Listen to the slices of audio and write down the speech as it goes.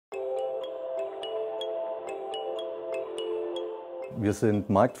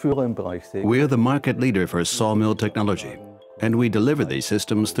We're the market leader for sawmill technology, and we deliver these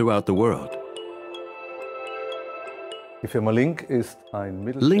systems throughout the world.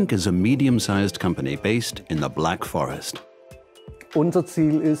 LINCK is a medium-sized company based in the Black Forest. Our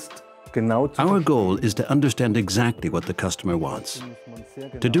goal is to understand exactly what the customer wants.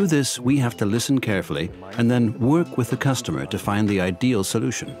 To do this, we have to listen carefully and then work with the customer to find the ideal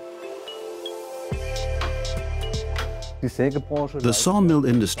solution. The sawmill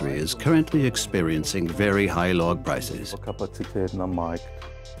industry is currently experiencing very high log prices,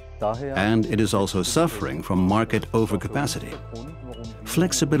 and it is also suffering from market overcapacity.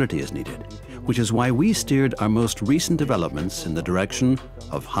 Flexibility is needed, which is why we steered our most recent developments in the direction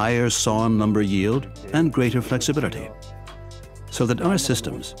of higher sawn lumber yield and greater flexibility, so that our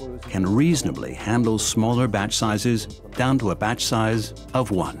systems can reasonably handle smaller batch sizes down to a batch size of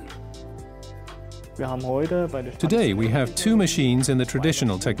 1. Today we have two machines in the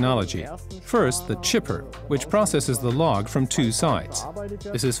traditional technology. First, the chipper, which processes the log from two sides.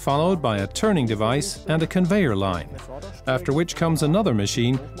 This is followed by a turning device and a conveyor line, after which comes another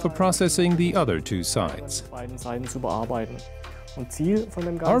machine for processing the other two sides.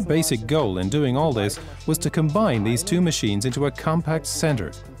 Our basic goal in doing all this was to combine these two machines into a compact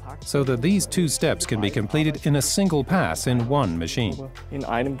center, so that these two steps can be completed in a single pass in one machine.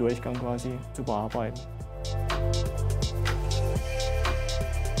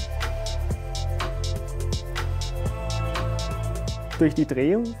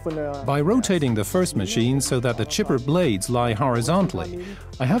 By rotating the first machine so that the chipper blades lie horizontally,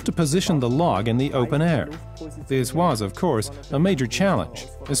 I have to position the log in the open air. This was, of course, a major challenge,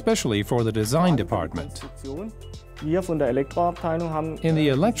 especially for the design department. In the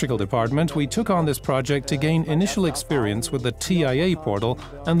electrical department, we took on this project to gain initial experience with the TIA portal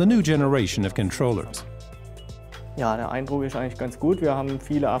and the new generation of controllers. In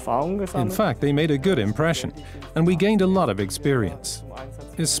fact, they made a good impression, and we gained a lot of experience.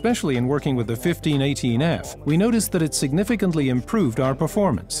 Especially in working with the 1518F, we noticed that it significantly improved our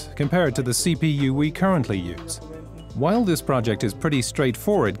performance compared to the CPU we currently use. While this project is pretty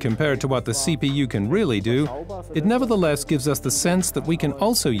straightforward compared to what the CPU can really do, it nevertheless gives us the sense that we can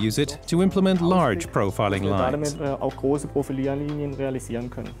also use it to implement large profiling lines.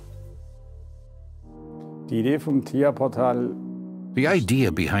 The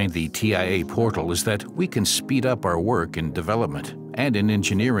idea behind the TIA portal is that we can speed up our work in development and in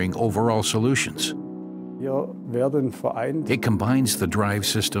engineering overall solutions. It combines the drive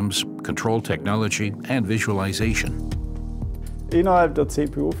systems, control technology, and visualization. Within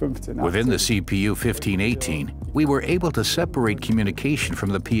the CPU 1518, we were able to separate communication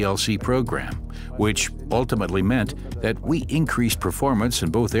from the PLC program, which ultimately meant that we increased performance in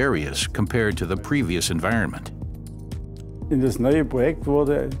both areas compared to the previous environment. In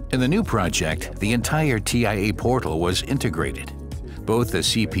the new project, the entire TIA portal was integrated, both the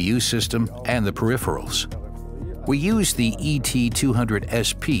CPU system and the peripherals. We used the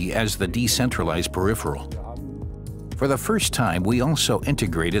ET200SP as the decentralized peripheral. For the first time, we also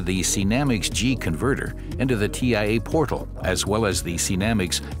integrated the Siemens G converter into the TIA portal, as well as the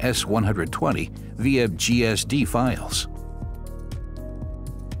Siemens S120 via GSD files.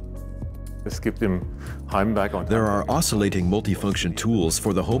 There are oscillating multifunction tools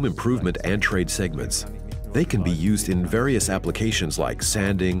for the home improvement and trade segments. They can be used in various applications like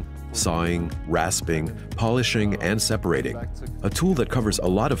sanding, sawing, rasping, polishing, and separating. A tool that covers a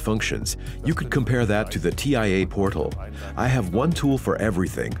lot of functions. You could compare that to the TIA portal. I have one tool for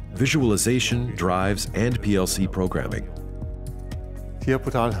everything: visualization, drives, and PLC programming.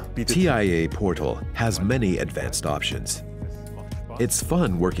 TIA portal has many advanced options. It's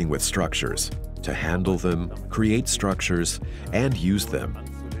fun working with structures, to handle them, create structures, and use them.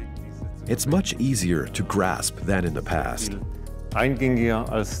 It's much easier to grasp than in the past. Eingängiger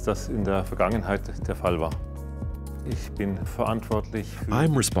als das in der Vergangenheit der Fall war.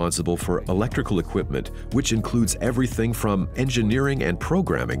 I'm responsible for electrical equipment, which includes everything from engineering and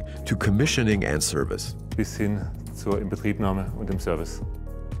programming to commissioning and service. Bis hin zur Inbetriebnahme und dem Service.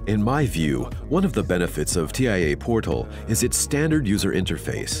 In my view, one of the benefits of TIA Portal is its standard user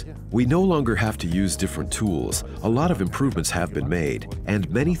interface. We no longer have to use different tools. A lot of improvements have been made, and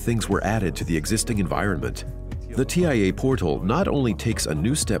many things were added to the existing environment. The TIA portal not only takes a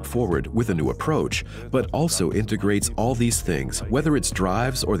new step forward with a new approach, but also integrates all these things, whether it's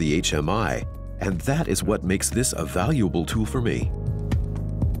drives or the HMI, and that is what makes this a valuable tool for me.